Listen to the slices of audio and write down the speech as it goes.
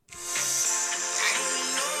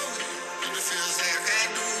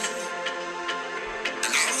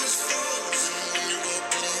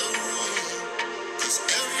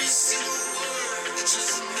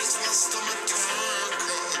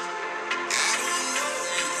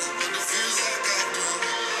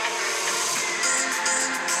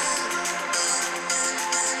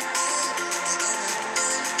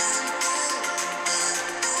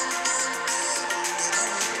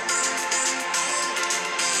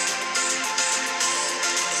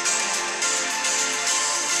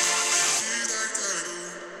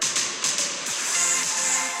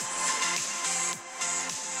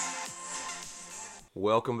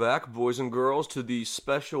Welcome back, boys and girls, to the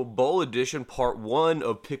special bowl edition, part 1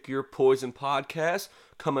 of Pick Your Poison podcast.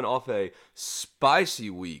 Coming off a spicy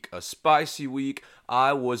week.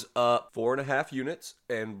 I was up 4.5 units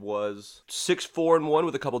and was 6-4-1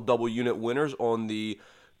 with a couple double unit winners on the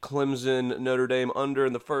Clemson Notre Dame under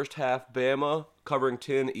in the first half. Bama covering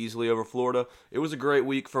 10 easily over Florida. It was a great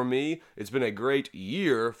week for me. It's been a great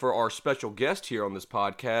year for our special guest here on this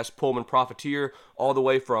podcast, Pullman Profiteer, all the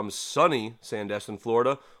way from sunny Sandestin,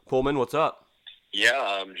 Florida. Pullman, what's up? Yeah,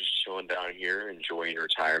 I'm just chilling down here, enjoying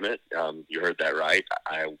retirement. You heard that right.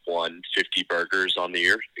 I won 50 burgers on the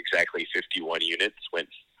year, exactly 51 units. Went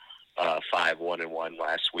 5-1-1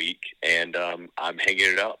 last week, and I'm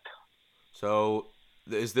hanging it up. So,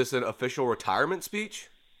 is this an official retirement speech?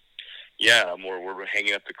 Yeah, we're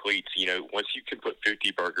hanging up the cleats. You know, once you can put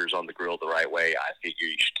 50 burgers on the grill the right way, I figure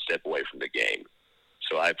you should step away from the game.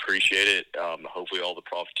 So I appreciate it. Hopefully all the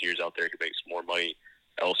profiteers out there can make some more money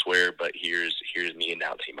elsewhere, but here's me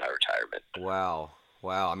announcing my retirement. Wow.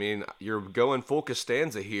 I mean, you're going full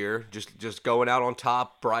Costanza here, just going out on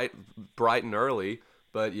top bright and early.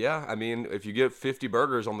 But yeah, I mean, if you get 50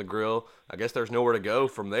 burgers on the grill, I guess there's nowhere to go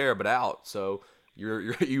from there but out. So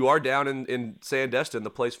you are down in Sandestin,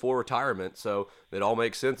 the place for retirement. So it all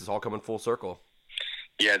makes sense. It's all coming full circle.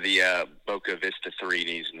 Yeah, the Boca Vista 3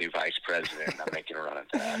 needs a new vice president. I'm making a run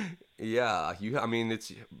at that. Yeah, I mean,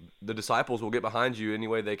 it's the disciples will get behind you any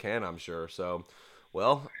way they can, I'm sure. So,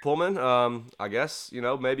 well, Pullman, I guess,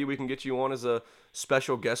 maybe we can get you on as a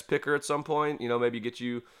special guest picker at some point. Maybe get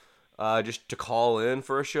you just to call in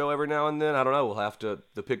for a show every now and then. I don't know. We'll have to,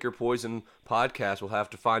 the Pick Your Poison podcast, we'll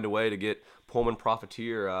have to find a way to get Pullman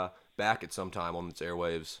Profiteer back at some time on its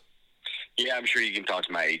airwaves. Yeah, I'm sure you can talk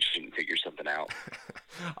to my agent and figure something out.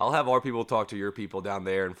 I'll have our people talk to your people down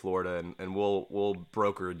there in Florida, and we'll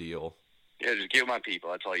broker a deal. Yeah, just get my people.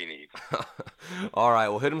 That's all you need. All right,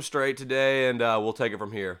 we'll hit them straight today, and we'll take it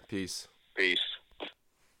from here. Peace.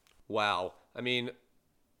 Wow. I mean,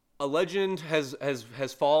 a legend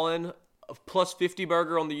has fallen. Plus 50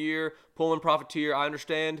 burger on the year. Pullman Profiteer, I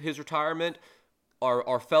understand his retirement.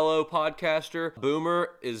 Our fellow podcaster,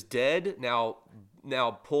 Boomer, is dead. Now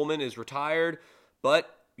Pullman is retired.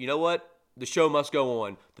 But you know what? The show must go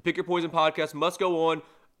on. The Pick Your Poison podcast must go on.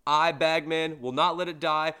 Bagman, will not let it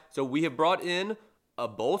die. So we have brought in a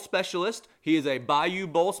bowl specialist. He is a Bayou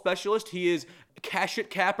Bowl specialist. He is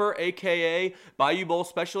Cashit Capper, a.k.a. Bayou Bowl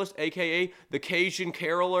specialist, a.k.a. the Cajun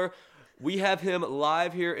Caroler. We have him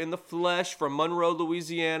live here in the flesh from Monroe,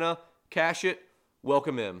 Louisiana. Cashit,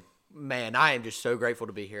 welcome in. Man, I am just so grateful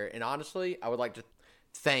to be here. And honestly, I would like to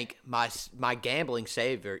thank my gambling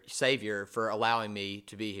savior for allowing me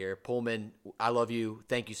to be here. Pullman, I love you.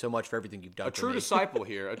 Thank you so much for everything you've done for me. A true disciple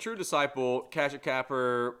here. A true disciple. Cashit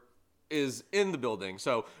Capper is in the building.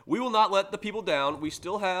 So we will not let the people down. We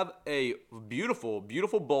still have a beautiful,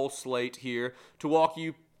 beautiful bowl slate here to walk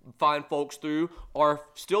you fine folks through. Are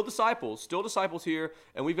still disciples here,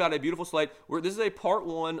 and we've got a beautiful slate. This is a part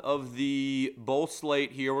 1 of the bowl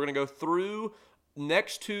slate here. We're going to go through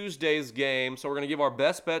next Tuesday's game. So we're going to give our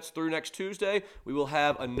best bets through next Tuesday. We will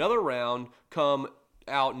have another round come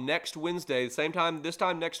out next Wednesday, this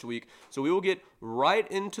time next week. So we will get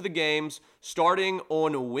right into the games starting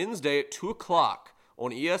on Wednesday at 2 o'clock on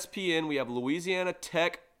ESPN. We have Louisiana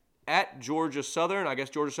Tech at Georgia Southern. I guess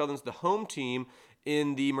Georgia Southern's the home team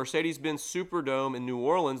in the Mercedes-Benz Superdome in New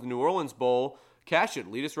Orleans, the New Orleans Bowl.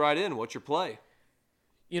 Cashit, lead us right in. What's your play?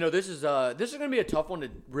 This is going to be a tough one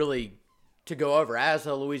to go over. As a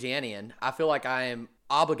Louisianian, I feel like I am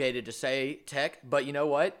obligated to say Tech, but you know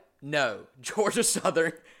what? No. Georgia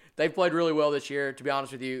Southern, they've played really well this year. To be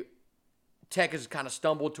honest with you, Tech has kind of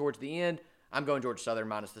stumbled towards the end. I'm going Georgia Southern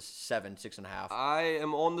minus the 6.5. I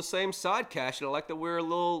am on the same side, Cash, and I like that we're a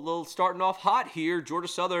little starting off hot here. Georgia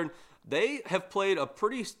Southern, they have played a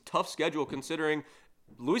pretty tough schedule considering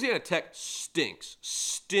Louisiana Tech stinks.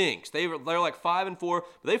 They're like 5-4, but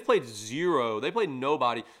they've played zero. They played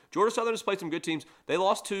nobody. Georgia Southern has played some good teams. They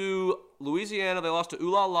lost to Louisiana. They lost to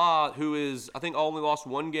Ooh La La, who is, I think, only lost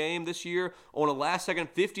one game this year on a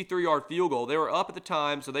last-second 53-yard field goal. They were up at the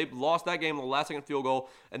time, so they lost that game on the last-second field goal,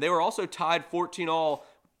 and they were also tied 14-all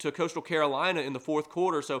to Coastal Carolina in the fourth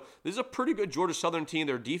quarter. So this is a pretty good Georgia Southern team.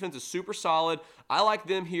 Their defense is super solid. I like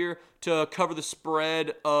them here to cover the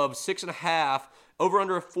spread of 6.5.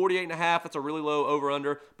 Over-under of 48.5, that's a really low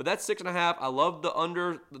over-under. But that's 6.5. I love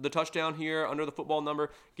the touchdown here, under the football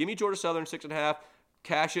number. Give me Georgia Southern 6.5.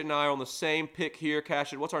 Cashit and I are on the same pick here.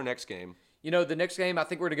 Cashit, what's our next game? The next game I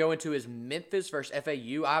think we're going to go into is Memphis versus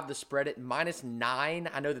FAU. I have the spread at -9.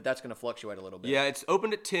 I know that's going to fluctuate a little bit. Yeah, it's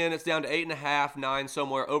opened at 10. It's down to 8.5, 9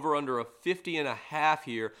 somewhere. Over-under of 50.5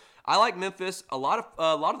 here. I like Memphis. A lot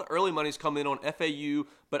of the early money's come in on FAU,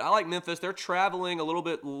 but I like Memphis. They're traveling a little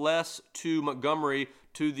bit less to Montgomery,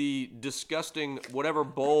 to the disgusting whatever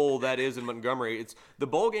bowl that is in Montgomery. The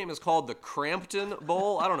bowl game is called the Crampton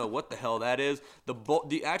Bowl. I don't know what the hell that is.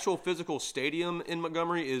 The actual physical stadium in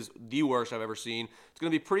Montgomery is the worst I've ever seen. It's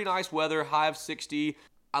going to be pretty nice weather, high of 60.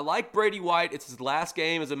 I like Brady White. It's his last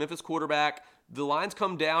game as a Memphis quarterback. The lines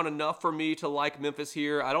come down enough for me to like Memphis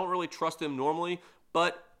here. I don't really trust him normally,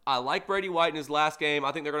 but I like Brady White in his last game.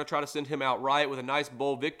 I think they're going to try to send him out right with a nice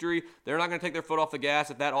bowl victory. They're not going to take their foot off the gas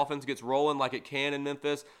if that offense gets rolling like it can in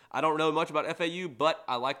Memphis. I don't know much about FAU, but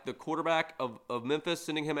I like the quarterback of Memphis,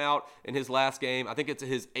 sending him out in his last game. I think it's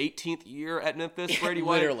his 18th year at Memphis, Brady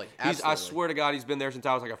White. Literally, I swear to God, he's been there since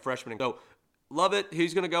I was like a freshman. So, love it.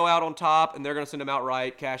 He's going to go out on top, and they're going to send him out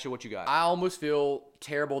right. Casha, what you got? I almost feel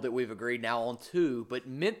terrible that we've agreed now on 2, but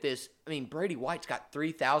Memphis, Brady White's got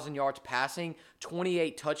 3,000 yards passing,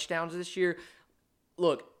 28 touchdowns this year.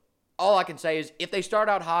 Look, all I can say is if they start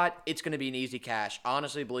out hot, it's going to be an easy cash. I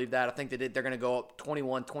honestly believe that. I think that they're going to go up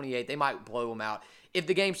 21, 28. They might blow them out. If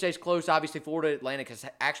the game stays close, obviously Florida Atlantic has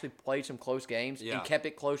actually played some close games and kept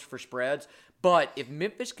it close for spreads. But if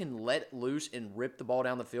Memphis can let loose and rip the ball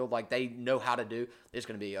down the field like they know how to do, it's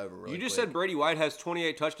going to be over really You just quick. said Brady White has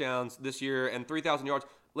 28 touchdowns this year and 3,000 yards.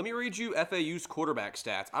 Let me read you FAU's quarterback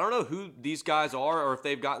stats. I don't know who these guys are or if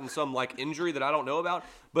they've gotten some injury that I don't know about,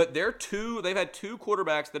 but they've had 2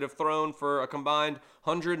 quarterbacks that have thrown for a combined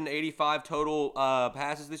 185 total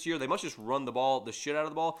passes this year. They must just run the shit out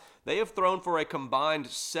of the ball. They have thrown for a combined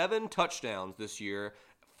 7 touchdowns this year,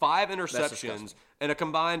 5 interceptions, and a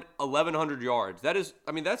combined 1,100 yards. That's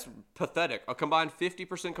pathetic. A combined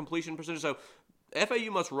 50% completion percentage. So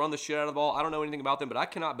FAU must run the shit out of the ball. I don't know anything about them, but I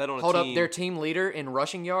cannot bet on a team. Hold up, their team leader in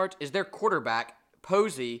rushing yards is their quarterback,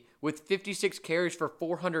 Posey, with 56 carries for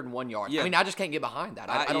 401 yards. Yeah. I just can't get behind that.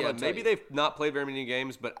 I don't know. Maybe they've not played very many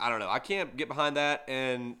games, but I don't know. I can't get behind that.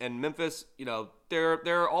 And Memphis,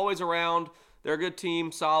 they're always around. They're a good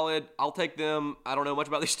team, solid. I'll take them. I don't know much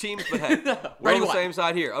about these teams, but hey, we're on the same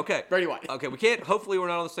side here. Okay. Brady White. Okay, hopefully we're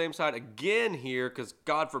not on the same side again here because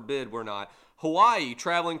God forbid we're not. Hawaii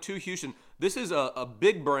traveling to Houston. This is a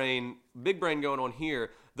big brain going on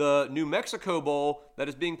here. The New Mexico Bowl that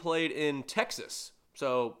is being played in Texas.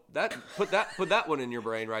 So put that one in your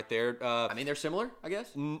brain right there. They're similar, I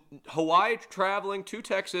guess. Hawaii traveling to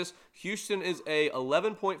Texas. Houston is a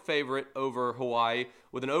 11-point favorite over Hawaii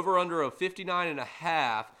with an over-under of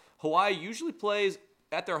 59.5. Hawaii usually plays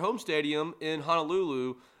at their home stadium in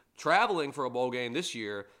Honolulu, traveling for a bowl game this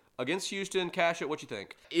year against Houston. Cash it. What you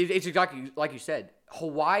think? It's exactly like you said.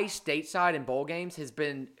 Hawaii stateside in bowl games has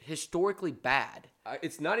been historically bad.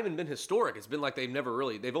 It's not even been historic. It's been like they've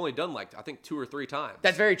only done I think 2 or 3 times.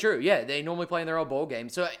 That's very true. Yeah, they normally play in their own bowl game.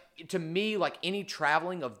 So to me, any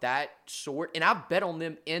traveling of that sort, and I've bet on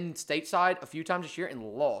them in stateside a few times this year and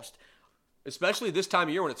lost. Especially this time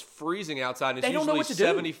of year when it's freezing outside and it's They don't know usually what to do.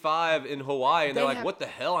 75 in Hawaii and they're like, have- what the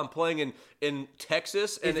hell? I'm playing in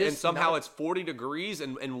Texas and this somehow not- it's 40 degrees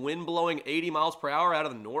and wind blowing 80 miles per hour out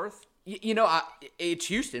of the north? It's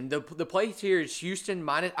Houston. The place here is Houston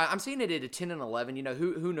minus. I'm seeing it at a 10 and 11.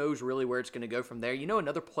 Who knows really where it's going to go from there.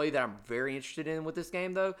 Another play that I'm very interested in with this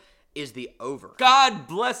game though is the over. God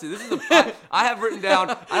bless it. This is I have written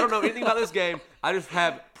down. I don't know anything about this game. I just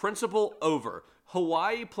have principal over.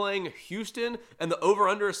 Hawaii playing Houston, and the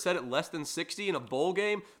over-under is set at less than 60 in a bowl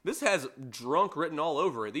game. This has drunk written all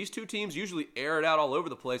over it. These two teams usually air it out all over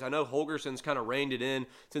the place. I know Holgerson's kind of reined it in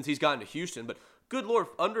since he's gotten to Houston, but good Lord,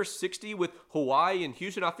 under 60 with Hawaii and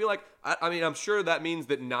Houston, I feel like, I'm sure that means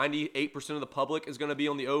that 98% of the public is going to be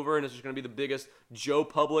on the over, and it's just going to be the biggest Joe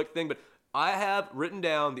Public thing, but I have written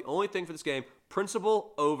down the only thing for this game,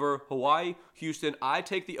 principal over Hawaii, Houston. I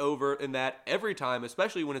take the over in that every time,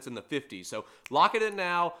 especially when it's in the 50s. So lock it in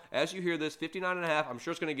now. As you hear this, 59.5. I'm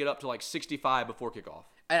sure it's going to get up to 65 before kickoff.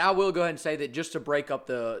 And I will go ahead and say that just to break up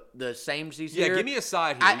the samesies Yeah, here. give me a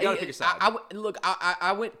side here. You got to pick a side.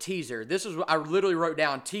 I went teaser. This is what I literally wrote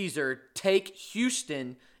down. Teaser, take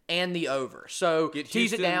Houston and the over. So Get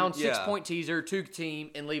tease Houston, it down, yeah. 6-point teaser, 2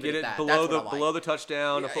 and leave Get it it at that. below That's what I like. below the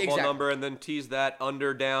touchdown, a football exactly. number, and then tease that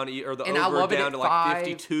under down or the And I over love it down at to 5.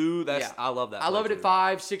 52. I love that. I love play it at too.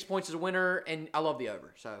 5. 6 points is a winner, and I love the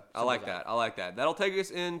over. So I like that. I like that. That'll take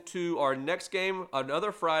us into our next game,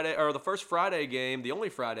 another Friday, or the first Friday game, the only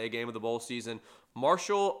Friday game of the bowl season.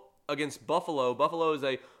 Marshall against Buffalo. Buffalo is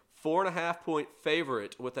a 4.5-point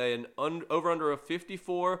favorite with an over-under of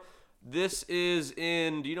 54. This is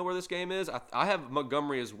in. Do you know where this game is? I have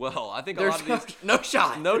Montgomery as well. I think There's a lot of these. no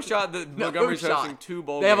shot. No shot that Montgomery's shot. hosting 2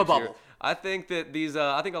 bowl They have games a here. bubble. I think that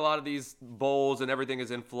I think a lot of these bowls and everything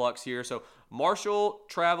is in flux here. So Marshall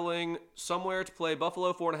traveling somewhere to play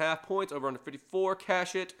Buffalo, 4.5 points over under 54.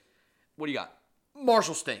 Cash it. What do you got?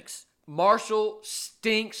 Marshall stinks. Marshall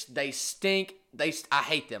stinks. They stink. I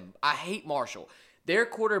hate them. I hate Marshall. Their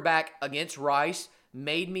quarterback against Rice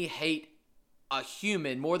made me hate a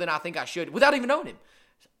human more than I think I should without even knowing him.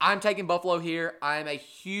 I'm taking Buffalo here. I am a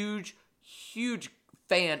huge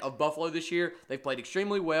fan of Buffalo this year. They've played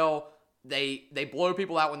extremely well. They blow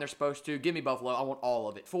people out when they're supposed to. Give me Buffalo. I want all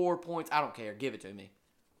of it. 4 points. I don't care. Give it to me.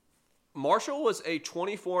 Marshall was a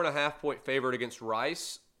 24.5 point favorite against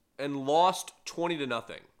Rice and lost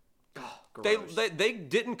 20-0. Oh, They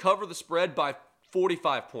didn't cover the spread by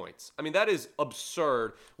 45 points. I mean, that is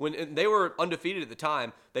absurd. When they were undefeated at the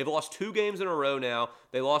time, they've lost 2 games in a row now.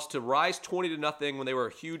 They lost to Rice 20-0 when they were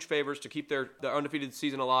huge favorites to keep their undefeated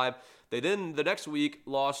season alive. They then the next week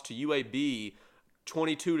lost to UAB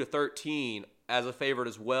 22-13 as a favorite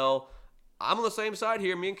as well. I'm on the same side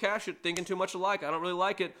here. Me and Cash are thinking too much alike. I don't really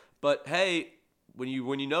like it, but hey, when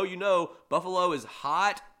you know, Buffalo is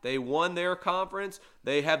hot. They won their conference.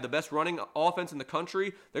 They have the best running offense in the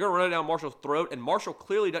country. They're going to run it down Marshall's throat, and Marshall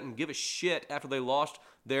clearly doesn't give a shit after they lost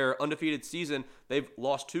their undefeated season. They've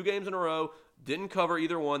lost 2 games in a row, didn't cover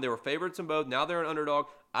either one. They were favorites in both. Now they're an underdog.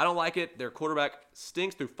 I don't like it. Their quarterback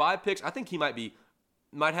stinks through 5 picks. I think he might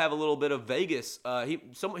have a little bit of Vegas.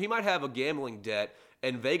 He might have a gambling debt,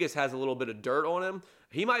 and Vegas has a little bit of dirt on him.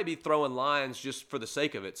 He might be throwing lines just for the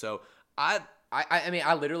sake of it. So I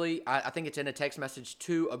think it's in a text message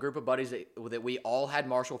to a group of buddies that we all had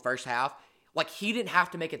Marshall first half. Like, he didn't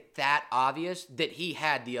have to make it that obvious that he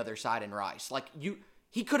had the other side in Rice. Like,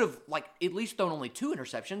 he could have, like, at least thrown only 2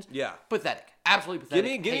 interceptions. Yeah. Pathetic. Absolutely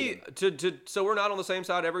pathetic. Give me so we're not on the same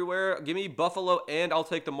side everywhere. Give me Buffalo, and I'll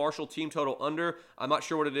take the Marshall team total under. I'm not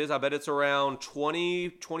sure what it is. I bet it's around 20,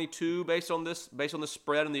 22 based on the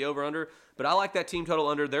spread and the over-under. But I like that team total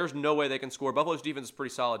under. There's no way they can score. Buffalo's defense is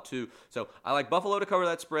pretty solid too. So I like Buffalo to cover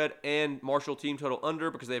that spread and Marshall team total under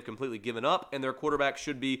because they've completely given up, and their quarterback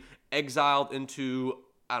should be exiled into,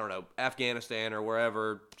 I don't know, Afghanistan or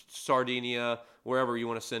wherever, Sardinia, wherever you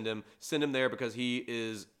want to send him. Send him there because he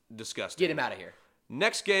is disgusting. Get him out of here.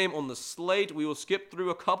 Next game on the slate, we will skip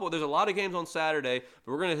through a couple. There's a lot of games on Saturday,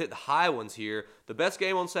 but we're going to hit the high ones here. The best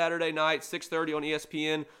game on Saturday night, 6:30 on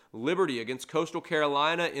ESPN, Liberty against Coastal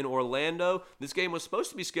Carolina in Orlando. This game was supposed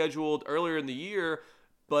to be scheduled earlier in the year,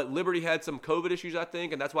 but Liberty had some COVID issues, I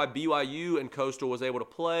think, and that's why BYU and Coastal was able to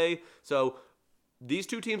play. So these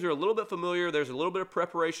two teams are a little bit familiar. There's a little bit of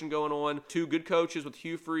preparation going on. 2 good coaches with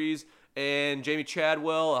Hugh Freeze and Jamie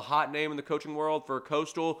Chadwell, a hot name in the coaching world for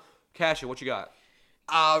Coastal. Cashin, what you got?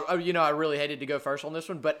 I really hated to go first on this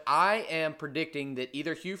one, but I am predicting that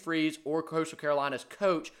either Hugh Freeze or Coastal Carolina's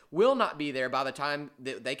coach will not be there by the time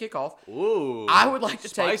that they kick off. Ooh, I would like to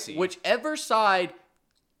spicy. take whichever side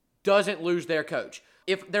doesn't lose their coach.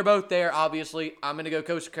 If they're both there, obviously, I'm going to go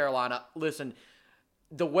Coastal Carolina. Listen,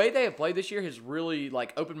 the way they have played this year has really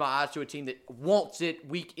opened my eyes to a team that wants it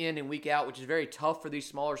week in and week out, which is very tough for these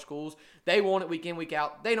smaller schools. They want it week in, week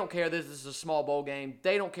out. They don't care that this is a small bowl game.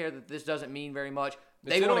 They don't care that this doesn't mean very much.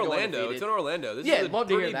 It's in Orlando. It's in Orlando. This is a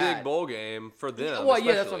pretty big bowl game for them. Well,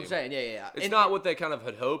 yeah, that's what I'm saying. Yeah. It's not what they kind of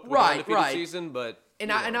had hoped with the undefeated season, but...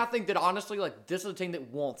 And I think that, honestly, this is a team that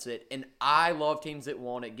wants it, and I love teams that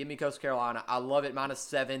want it. Give me Coastal Carolina. I love it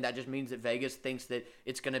 -7. That just means that Vegas thinks that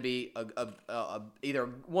it's going to be either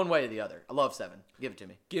one way or the other. I love 7. Give it to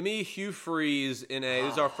me. Give me Hugh Freeze in a...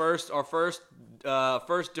 This is our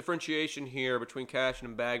first differentiation here between Cash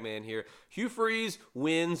and Bagman here. Hugh Freeze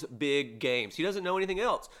wins big games. He doesn't know anything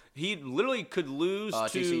else. He literally could lose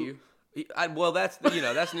to... TCU? That's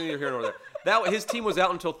neither here nor there. His team was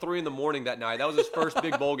out until 3 a.m. that night. That was his first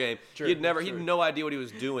big bowl game. True, He had no idea what he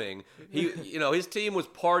was doing. His team was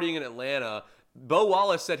partying in Atlanta. Bo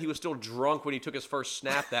Wallace said he was still drunk when he took his first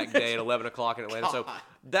snap that day at 11 o'clock in Atlanta. So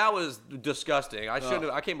that was disgusting. I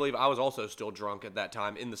can't believe I was also still drunk at that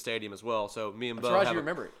time in the stadium as well. So me and Bo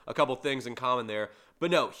have a couple things in common there.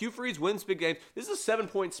 But no, Hugh Freeze wins big games. This is a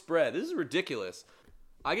 7-point spread. This is ridiculous.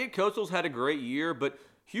 I get Coastal's had a great year, but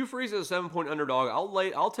Hugh Freeze is a 7-point underdog.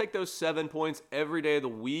 I'll take those 7 points every day of the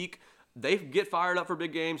week. They get fired up for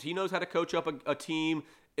big games. He knows how to coach up a team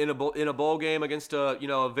in a bowl game against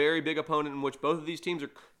a very big opponent in which both of these teams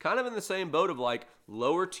are kind of in the same boat of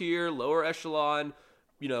lower tier, lower echelon,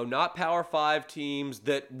 not Power 5 teams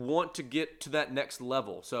that want to get to that next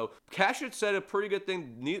level. So Cash had said a pretty good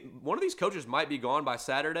thing. One of these coaches might be gone by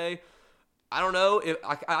Saturday. I don't know.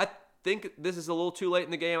 think this is a little too late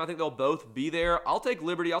in the game. I think they'll both be there. I'll take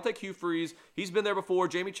Liberty. I'll take Hugh Freeze. He's been there before.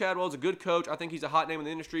 Jamie Chadwell's a good coach. I think he's a hot name in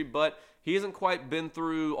the industry, but he hasn't quite been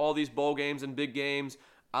through all these bowl games and big games.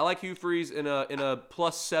 I like Hugh Freeze in a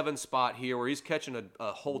 +7 spot here where he's catching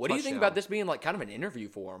a whole What touchdown. do you think about this being like kind of an interview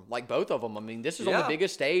for him? Like both of them. I mean, this is on the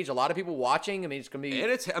biggest stage. A lot of people watching. I mean, it's going to be. And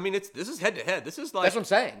this is head to head. This is like. That's what I'm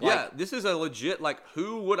saying. Yeah, this is a legit, like,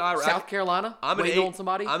 who would I. South Carolina? I'm on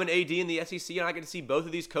somebody? I'm an AD in the SEC, and I get to see both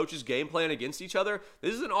of these coaches game plan against each other.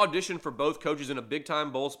 This is an audition for both coaches in a big time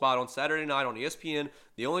bowl spot on Saturday night on ESPN.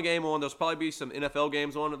 The only game on, there'll probably be some NFL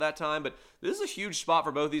games on at that time, but this is a huge spot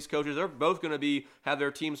for both these coaches. They're both going to have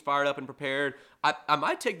their teams fired up and prepared. I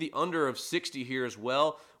might take the under of 60 here as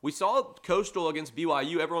well. We saw Coastal against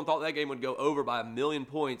BYU. Everyone thought that game would go over by 1,000,000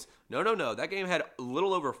 points. No. That game had a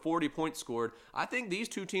little over 40 points scored. I think these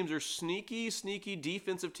two teams are sneaky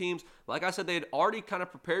defensive teams. Like I said, they had already kind of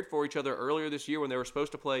prepared for each other earlier this year when they were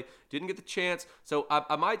supposed to play. Didn't get the chance. So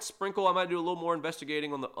I might I might do a little more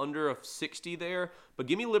investigating on the under of 60 there. But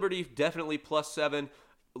give me Liberty definitely +7.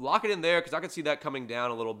 Lock it in there because I can see that coming down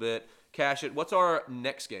a little bit. Cash it. What's our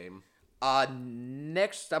next game?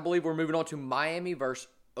 Next, I believe we're moving on to Miami versus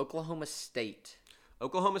Oklahoma State.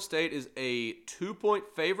 Oklahoma State is a 2-point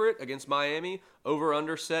favorite against Miami.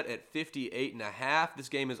 Over-under set at 58.5. This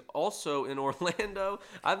game is also in Orlando.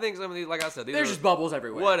 I think some of these, like I said, there's just bubbles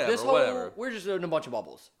everywhere. Whatever. We're just in a bunch of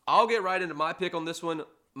bubbles. I'll get right into my pick on this one.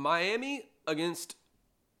 Miami against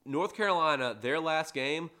North Carolina, their last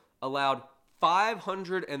game, allowed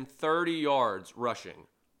 530 yards rushing.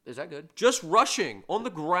 Is that good? Just rushing on the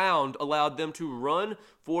ground allowed them to run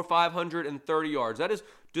for 530 yards. That is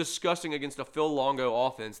disgusting against a Phil Longo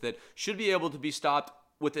offense that should be able to be stopped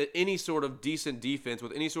with any sort of decent defense,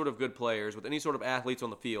 with any sort of good players, with any sort of athletes on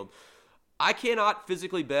the field. I cannot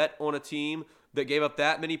physically bet on a team that gave up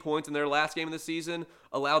that many points in their last game of the season,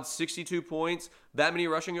 allowed 62 points, that many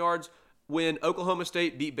rushing yards, when Oklahoma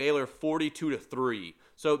State beat Baylor 42-3.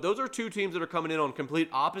 So those are two teams that are coming in on complete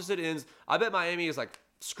opposite ends. I bet Miami is like,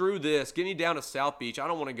 screw this. Get me down to South Beach. I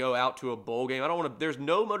don't want to go out to a bowl game. There's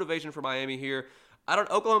no motivation for Miami here.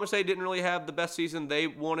 Oklahoma State didn't really have the best season they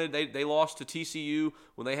wanted. They lost to TCU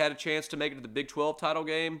when they had a chance to make it to the Big 12 title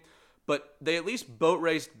game. But they at least boat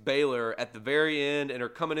raced Baylor at the very end and are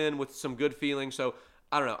coming in with some good feeling. So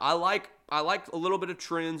I don't know. I like a little bit of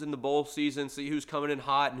trends in the bowl season, see who's coming in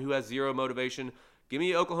hot and who has zero motivation. Give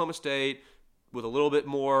me Oklahoma State with a little bit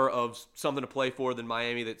more of something to play for than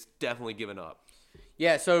Miami that's definitely given up.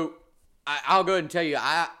 Yeah, so I'll go ahead and tell you,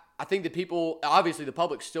 I think that people, obviously the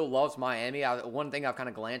public still loves Miami. One thing I've kind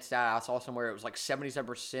of glanced at, I saw somewhere it was like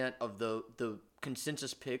 77% of the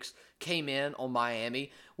consensus picks came in on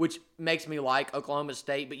Miami, which makes me like Oklahoma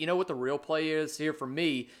State. But you know what the real play is here for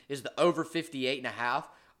me is the over 58.5.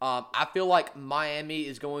 I feel like Miami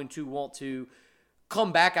is going to want to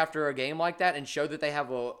come back after a game like that and show that they have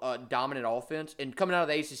a dominant offense. And coming out of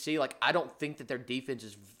the ACC, like I don't think that their defense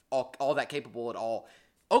is all that capable at all.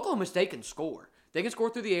 Oklahoma State can score. They can score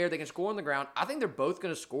through the air. They can score on the ground. I think they're both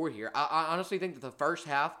going to score here. I honestly think that the first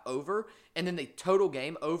half over and then the total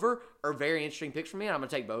game over are very interesting picks for me, and I'm going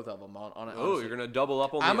to take both of them on it. Oh, you're going to double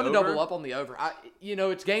up on the over? I'm going to double up on the over.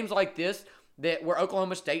 It's games like this where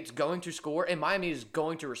Oklahoma State's going to score and Miami is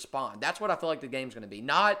going to respond. That's what I feel like the game's going to be,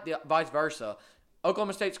 not the vice versa.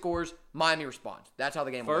 Oklahoma State scores, Miami responds. That's how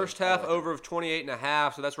the game First half over of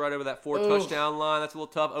 28.5, so that's right over that 4 touchdown line. That's a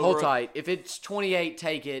little tough. Hold tight. If it's 28,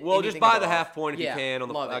 take it. Well, just buy the half point if you can on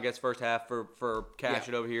the, I guess, first half for cash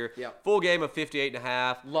it over here. Yeah. Full game of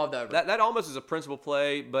 58.5. Love the over. That almost is a principal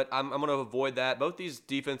play, but I'm going to avoid that. Both these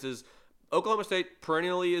defenses, Oklahoma State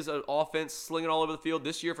perennially is an offense slinging all over the field.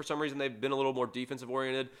 This year, for some reason, they've been a little more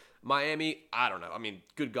defensive-oriented. Miami, I don't know. I mean,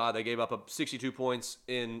 good God, they gave up 62 points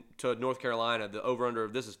to North Carolina. The over-under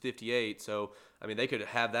of this is 58. So, I mean, they could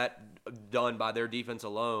have that done by their defense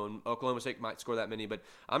alone. Oklahoma State might score that many, but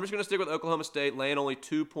I'm just going to stick with Oklahoma State, laying only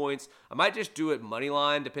 2 points. I might just do it money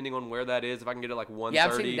line, depending on where that is. If I can get it like 130. Yeah,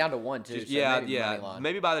 I've seen it down to 1, too.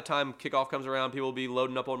 Maybe by the time kickoff comes around, people will be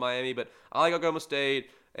loading up on Miami. But I like Oklahoma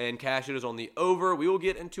State, and cash it is on the over. We will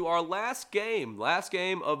get into our last game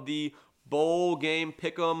of the bowl game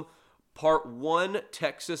pick'em. Part 1,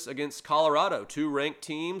 Texas against Colorado. 2 ranked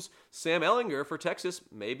teams. Sam Ehlinger for Texas,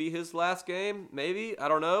 maybe his last game. Maybe. I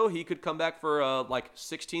don't know. He could come back for a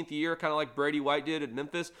 16th year, kind of like Brady White did at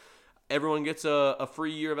Memphis. Everyone gets a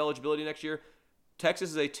free year of eligibility next year.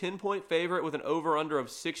 Texas is a 10-point favorite with an over-under of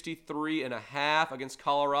 63.5 against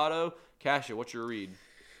Colorado. Casha, what's your read?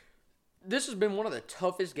 This has been one of the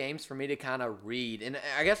toughest games for me to kind of read, and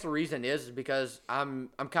I guess the reason is because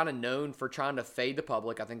I'm kind of known for trying to fade the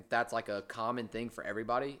public. I think that's like a common thing for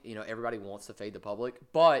everybody. Everybody wants to fade the public,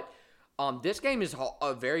 but This game is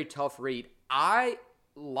a very tough read. I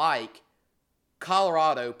like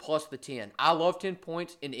Colorado plus the 10. I love 10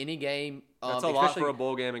 points in any game. That's a lot for a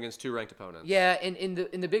bowl game against two ranked opponents. Yeah, and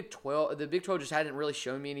in the Big 12, the Big 12 just hadn't really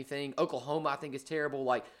shown me anything. Oklahoma, I think, is terrible.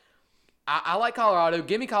 Like, I like Colorado.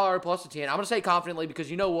 Give me Colorado plus the 10. I'm going to say confidently because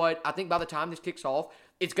you know what? I think by the time this kicks off,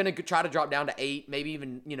 it's going to try to drop down to 8, maybe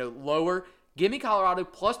even, lower. Give me Colorado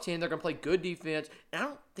plus 10. They're going to play good defense. And I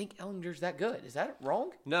don't think Ellinger's that good. Is that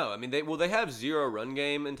wrong? No, I mean, they have zero run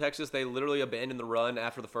game in Texas. They literally abandoned the run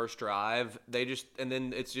after the first drive. And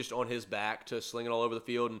then it's just on his back to sling it all over the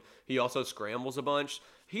field. And he also scrambles a bunch.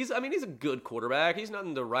 He's a good quarterback. He's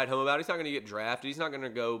nothing to write home about. He's not going to get drafted. He's not going to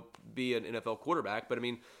go be an NFL quarterback. But, I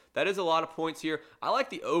mean, that is a lot of points here. I like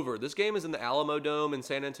the over. This game is in the Alamo Dome in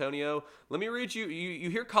San Antonio. Let me read you. You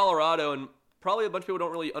hear Colorado, and probably a bunch of people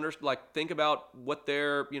don't really think about what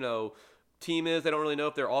their team is. They don't really know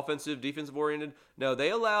if they're offensive, defensive oriented. No,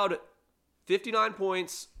 they allowed 59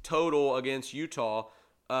 points total against Utah.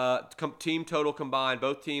 Team total combined.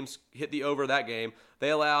 Both teams hit the over that game. They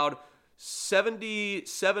allowed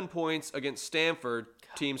 77 points against Stanford.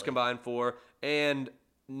 Teams combined for, and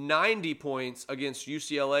 90 points against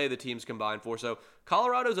UCLA, the teams combined for. So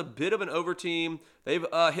Colorado's a bit of an over team. They've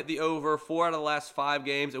hit the over 4 out of the last 5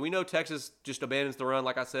 games. And we know Texas just abandons the run,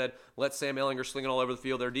 like I said, lets Sam Ehlinger sling it all over the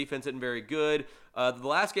field. Their defense isn't very good. The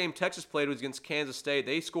last game Texas played was against Kansas State.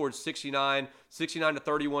 They scored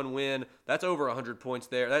 69-31 win. That's over 100 points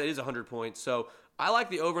there. That is 100 points. So I like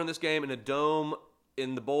the over in this game in a dome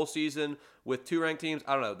in the bowl season with 2 ranked teams.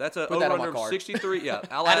 I don't know. That's a over under 63. Yeah,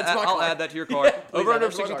 I'll add that to your card. Over under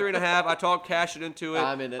 63.5. I talked cash it into it.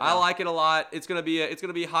 I'm in it I now. like it a lot. It's gonna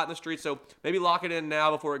be hot in the streets. So maybe lock it in now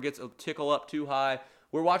before it gets a tickle up too high.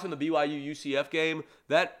 We're watching the BYU UCF game.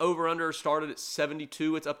 That over under started at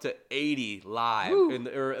 72. It's up to 80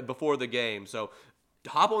 live before the game. So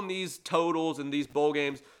hop on these totals and these bowl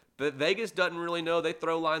games. But Vegas doesn't really know. They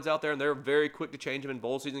throw lines out there, and they're very quick to change them in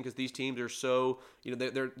bowl season because these teams are so,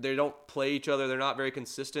 they don't play each other. They're not very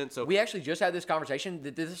consistent. So we actually just had this conversation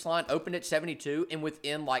that this line opened at 72, and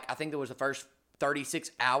within, I think there was the first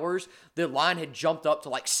 36 hours, the line had jumped up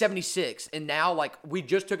to 76. And now, we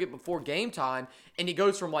just took it before game time, and it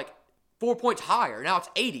goes from 4 points higher. Now it's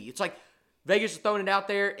 80. It's Vegas is throwing it out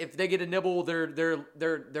there. If they get a nibble,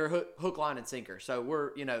 they're hook, line, and sinker. So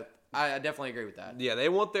we're, I definitely agree with that. Yeah, they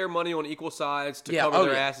want their money on equal sides to cover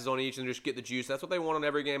their asses on each and just get the juice. That's what they want on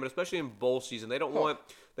every game, but especially in bowl season, they don't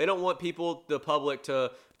want people, the public,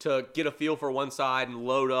 to get a feel for one side and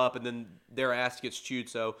load up, and then their ass gets chewed.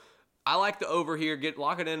 So I like the over here.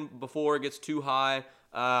 Lock it in before it gets too high.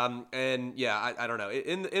 And yeah, I don't know.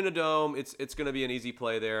 In a dome, it's going to be an easy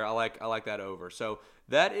play there. I like that over. So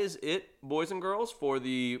that is it, boys and girls, for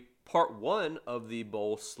the part 1 of the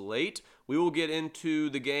bowl slate. We will get into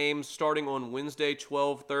the games starting on Wednesday,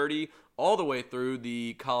 12:30, all the way through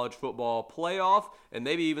the college football playoff, and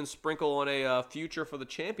maybe even sprinkle on a future for the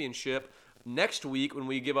championship next week when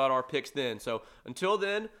we give out our picks then. So until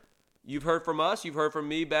then, you've heard from us, you've heard from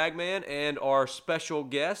me, Bagman, and our special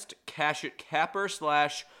guest, Cash It Capper /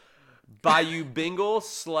 Bayou Bengal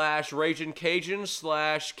 / Raging Cajun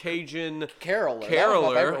 / Cajun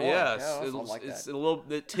Caroler. Yes, it's a little.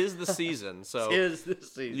 Tis the season. So tis the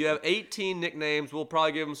season. You have 18 nicknames. We'll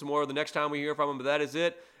probably give him some more the next time we hear from him. But that is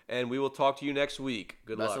it, and we will talk to you next week.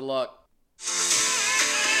 Good luck. Best of luck.